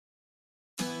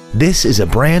This is a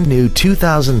brand new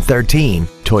 2013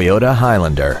 Toyota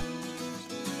Highlander.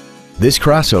 This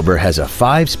crossover has a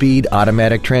 5-speed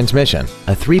automatic transmission,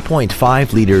 a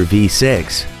 3.5-liter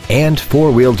V6, and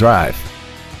 4-wheel drive.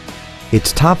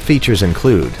 Its top features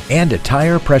include and a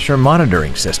tire pressure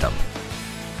monitoring system.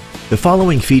 The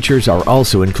following features are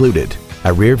also included: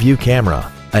 a rear-view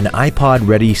camera, an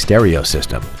iPod-ready stereo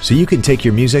system so you can take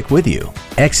your music with you,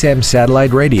 XM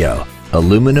satellite radio,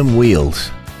 aluminum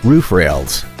wheels, roof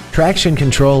rails, traction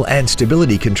control and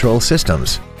stability control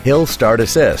systems, hill start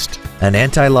assist, an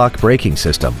anti-lock braking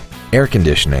system, air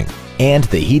conditioning, and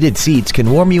the heated seats can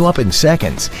warm you up in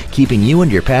seconds, keeping you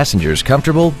and your passengers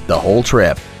comfortable the whole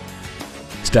trip.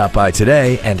 Stop by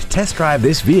today and test drive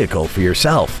this vehicle for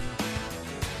yourself.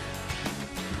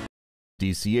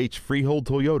 DCH Freehold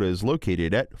Toyota is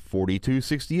located at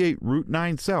 4268 Route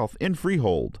 9 South in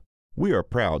Freehold. We are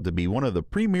proud to be one of the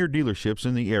premier dealerships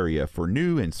in the area for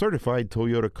new and certified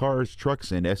Toyota cars,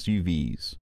 trucks, and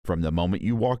SUVs. From the moment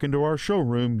you walk into our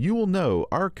showroom, you will know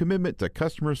our commitment to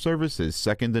customer service is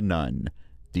second to none.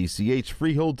 DCH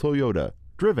Freehold Toyota,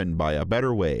 driven by a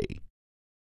better way.